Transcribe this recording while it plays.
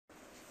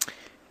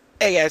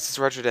Hey guys, it's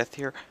Roger Death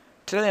here.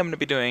 Today I'm going to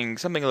be doing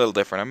something a little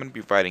different. I'm going to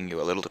be providing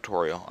you a little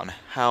tutorial on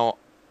how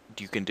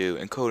you can do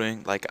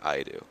encoding like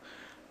I do.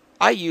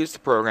 I use the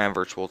program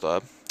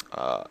VirtualDub.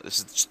 This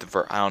is just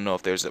I don't know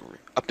if there's an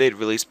updated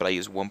release, but I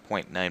use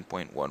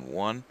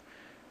 1.9.11.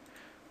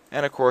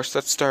 And of course,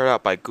 let's start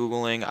out by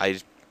Googling.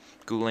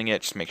 Googling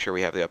it, just make sure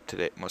we have the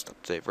most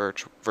up-to-date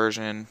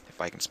version, if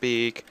I can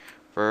speak.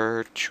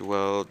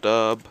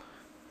 VirtualDub.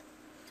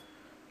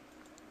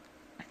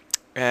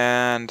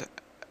 And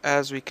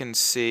as we can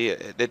see,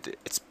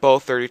 it's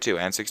both 32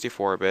 and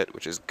 64-bit,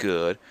 which is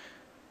good.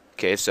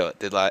 Okay, so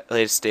the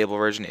latest stable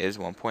version is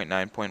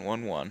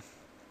 1.9.11.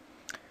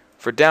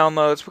 For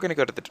downloads, we're going to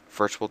go to the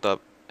VirtualDub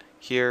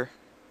here.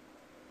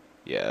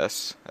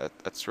 Yes,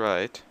 that's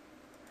right.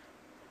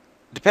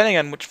 Depending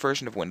on which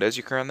version of Windows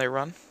you currently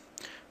run.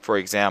 For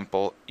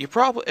example,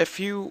 if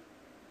you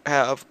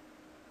have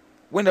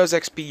Windows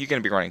XP, you're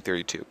going to be running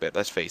 32-bit.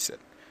 Let's face it,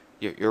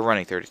 you're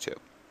running 32.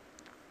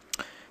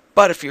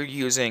 But if you're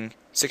using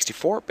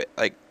 64-bit,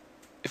 like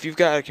if you've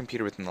got a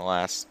computer within the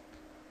last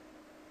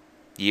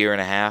year and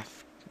a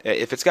half,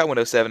 if it's got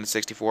Windows 7 and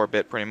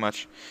 64-bit pretty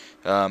much,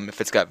 if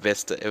it's got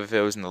Vista, if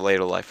it was in the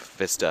later life of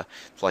Vista,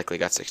 it's likely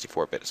got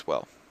 64-bit as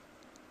well.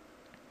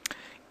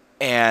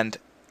 And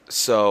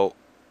so,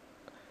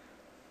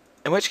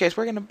 in which case,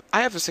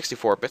 I have a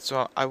 64-bit,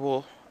 so I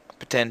will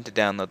pretend to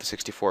download the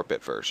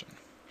 64-bit version.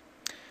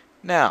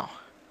 Now,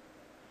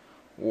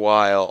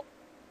 while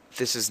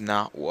this is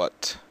not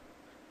what...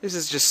 This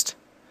is just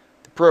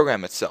the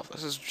program itself.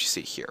 This is what you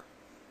see here.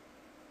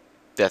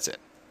 That's it.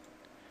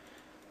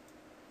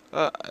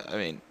 I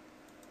mean,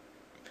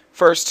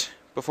 first,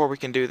 before we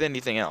can do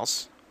anything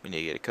else, we need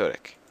to get a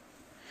codec.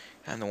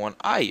 And the one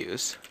I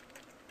use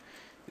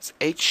is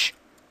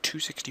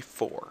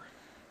H.264.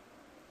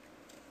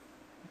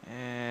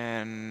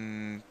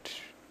 And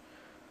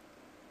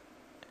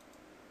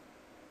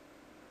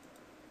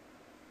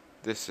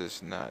this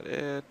is not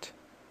it.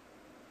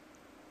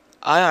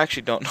 I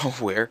actually don't know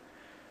where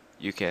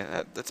you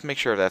can. Let's make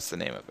sure that's the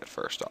name of it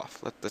first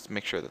off. Let's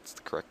make sure that's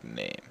the correct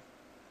name.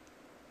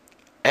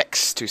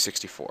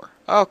 X264.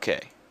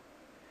 Okay.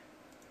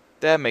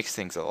 That makes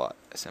things a lot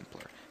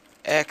simpler.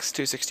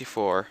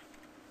 X264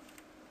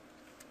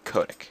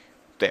 codec.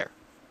 There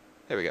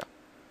we go.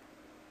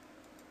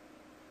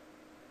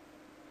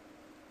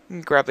 You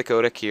can grab the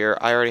codec here.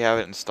 I already have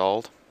it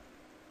installed.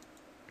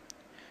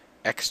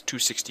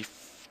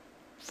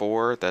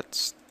 X264,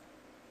 this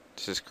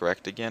is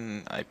correct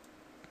again.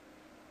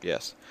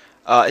 Yes.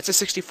 It's a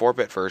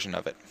 64-bit version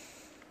of it.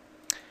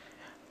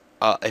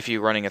 If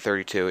you're running a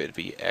 32, it'd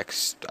be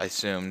X, I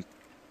assume,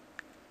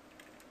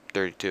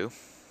 32.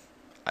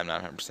 I'm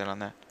not 100% on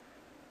that.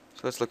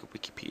 So let's look at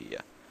Wikipedia.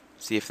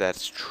 See if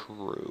that's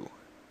true.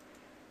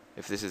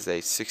 If this is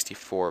a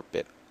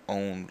 64-bit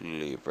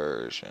only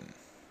version.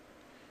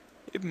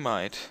 It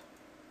might.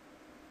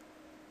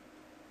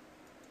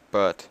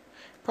 But,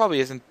 probably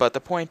isn't. But the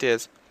point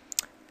is,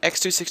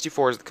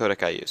 X264 is the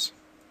codec I use.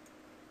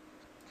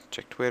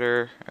 Check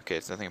Twitter. Okay,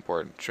 it's nothing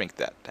important. Shrink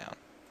that down.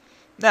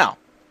 Now,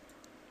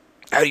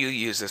 how do you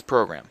use this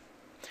program?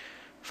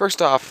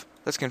 First off,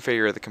 let's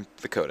configure the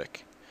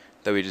codec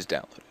that we just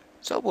downloaded.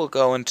 So we'll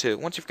go into,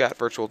 once you've got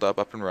VirtualDub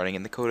up and running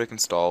and the codec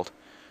installed,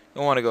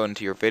 you'll want to go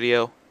into your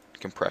video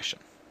compression.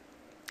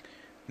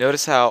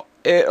 Notice how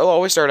it'll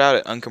always start out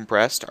at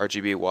uncompressed,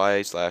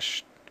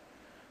 RGBY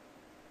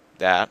 /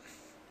 that.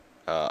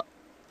 But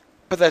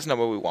that's not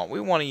what we want. We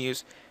want to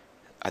use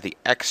the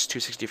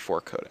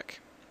X264 codec.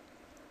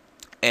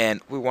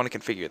 And we want to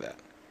configure that.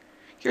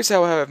 Here's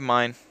how I have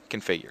mine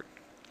configured.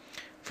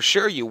 For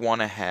sure you want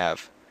to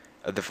have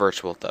the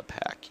VirtualDub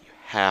pack. You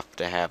have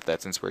to have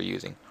that since we're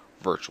using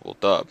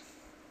VirtualDub.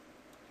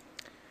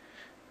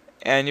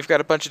 And you've got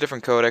a bunch of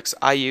different codecs.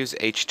 I use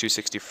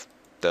H.264,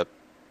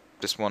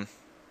 this one.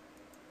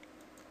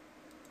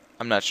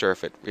 I'm not sure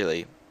if it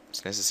really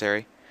is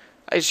necessary.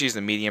 I just use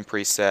the medium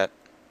preset.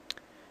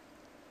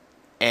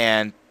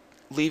 And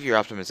leave your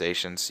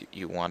optimizations.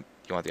 You want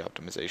the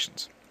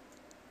optimizations.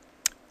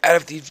 Out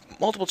of the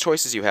multiple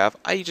choices you have,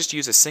 I just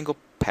use a single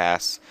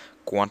pass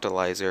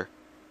quantizer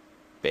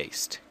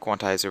based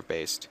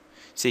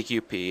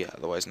CQP,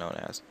 otherwise known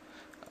as.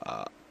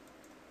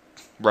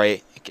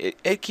 Right,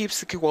 it keeps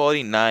the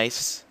quality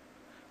nice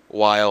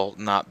while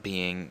not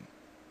being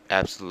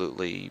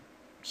absolutely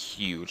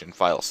huge in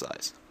file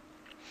size.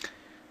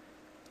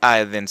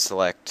 I then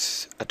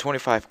select a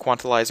 25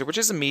 quantizer, which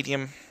is a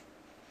medium.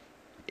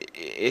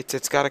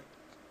 It's got a.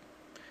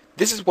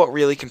 This is what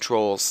really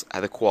controls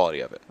the quality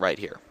of it right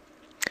here.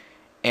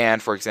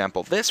 And for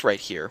example, this right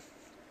here,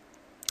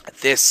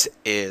 this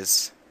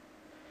is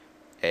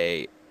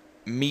a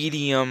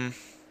medium,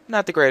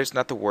 not the greatest,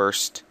 not the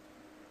worst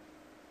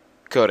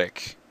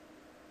codec.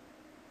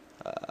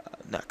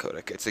 Not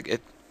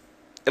codec.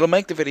 It'll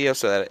make the video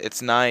so that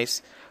it's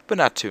nice, but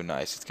not too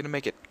nice. It's gonna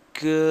make it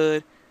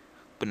good,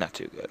 but not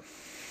too good.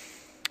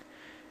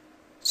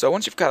 So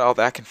once you've got all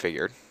that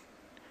configured,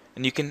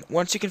 and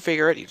once you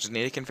configure it, you just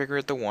need to configure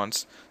it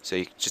once. So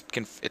you just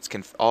it's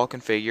all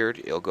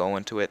configured. You'll go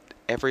into it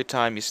every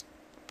time you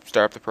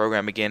start up the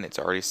program again, it's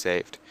already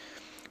saved.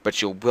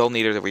 But you will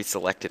need to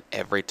reselect it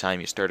every time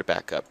you start it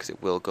back up, because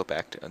it will go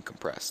back to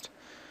uncompressed.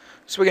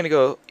 So we're going to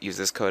go use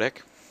this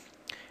codec.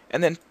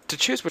 And then to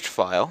choose which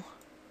file,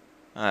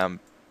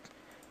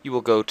 you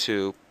will go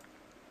to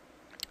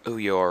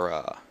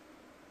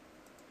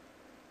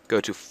go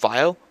to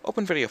File,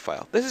 Open Video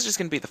File. This is just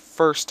going to be the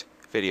first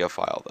video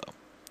file, though.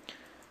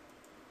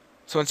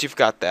 So once you've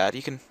got that,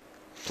 you can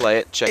play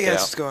it, check it out.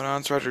 What's going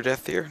on? It's Roger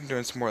Death here. I'm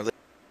doing some more.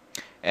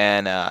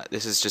 And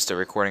this is just a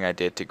recording I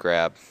did to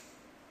grab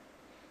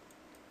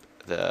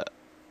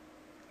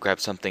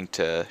something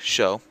to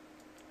show.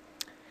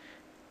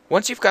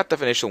 Once you've got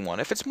the initial one,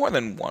 if it's more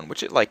than one,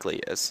 which it likely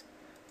is,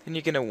 then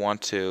you're going to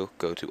want to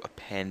go to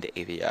Append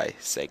AVI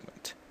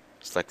Segment.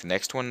 Select the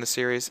next one in the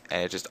series,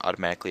 and it just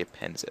automatically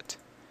appends it.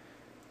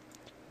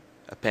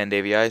 Append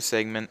AVI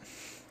Segment,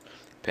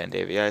 Append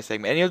AVI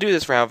Segment, and you'll do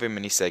this for however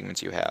many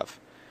segments you have.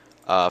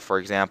 For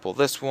example,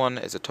 this one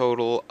is a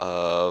total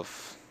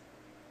of...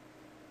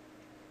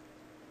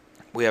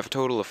 We have a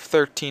total of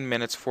 13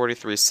 minutes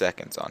 43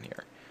 seconds on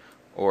here,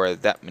 or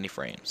that many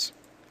frames.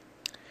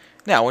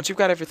 Now, once you've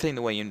got everything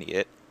the way you need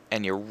it,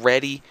 and you're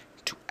ready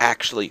to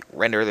actually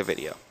render the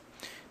video,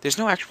 there's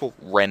no actual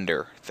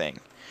render thing.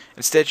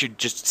 Instead, you're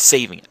just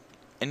saving it,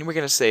 and we're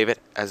going to save it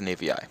as an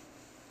AVI.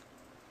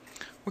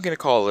 We're going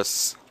to call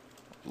this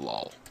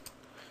lol.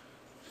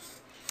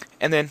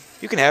 And then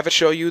you can have it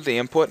show you the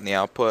input and the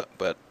output,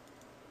 but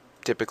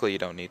typically you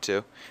don't need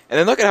to. And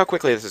then look at how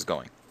quickly this is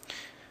going.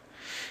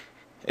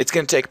 It's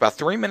going to take about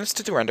 3 minutes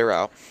to render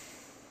out,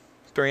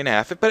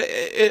 3.5, but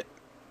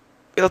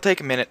it'll take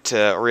a minute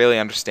to really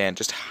understand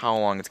just how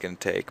long it's going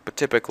to take. But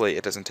typically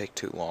it doesn't take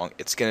too long.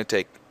 It's going to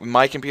take,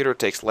 my computer, it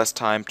takes less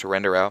time to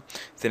render out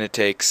than it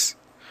takes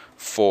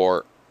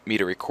for me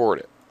to record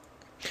it.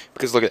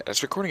 Because look at that,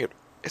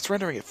 it's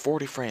rendering at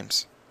 40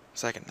 frames a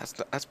second.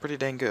 That's pretty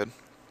dang good.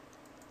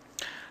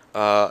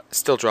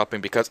 Still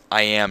dropping because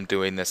I am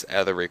doing this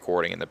other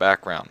recording in the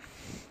background.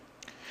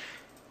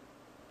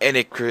 And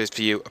it gives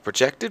you a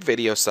projected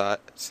video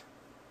size.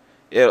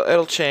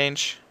 It'll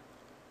change.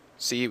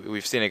 See,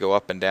 we've seen it go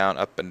up and down,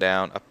 up and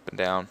down, up and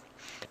down.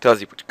 It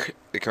tells you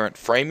the current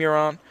frame you're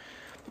on.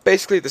 But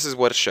basically, this is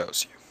what it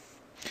shows you.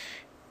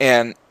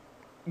 And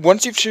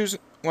once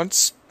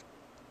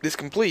this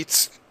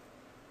completes,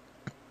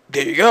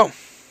 there you go.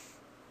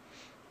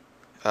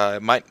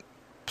 It might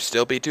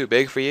still be too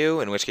big for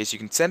you, in which case you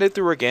can send it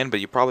through again,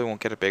 but you probably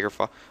won't get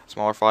a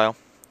smaller file.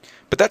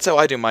 But that's how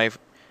I do my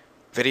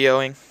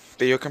videoing,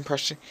 video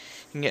compression,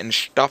 and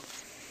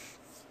stuff.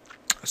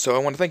 So I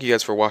want to thank you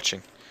guys for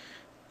watching.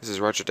 This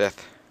is Roger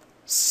Death,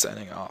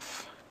 signing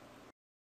off.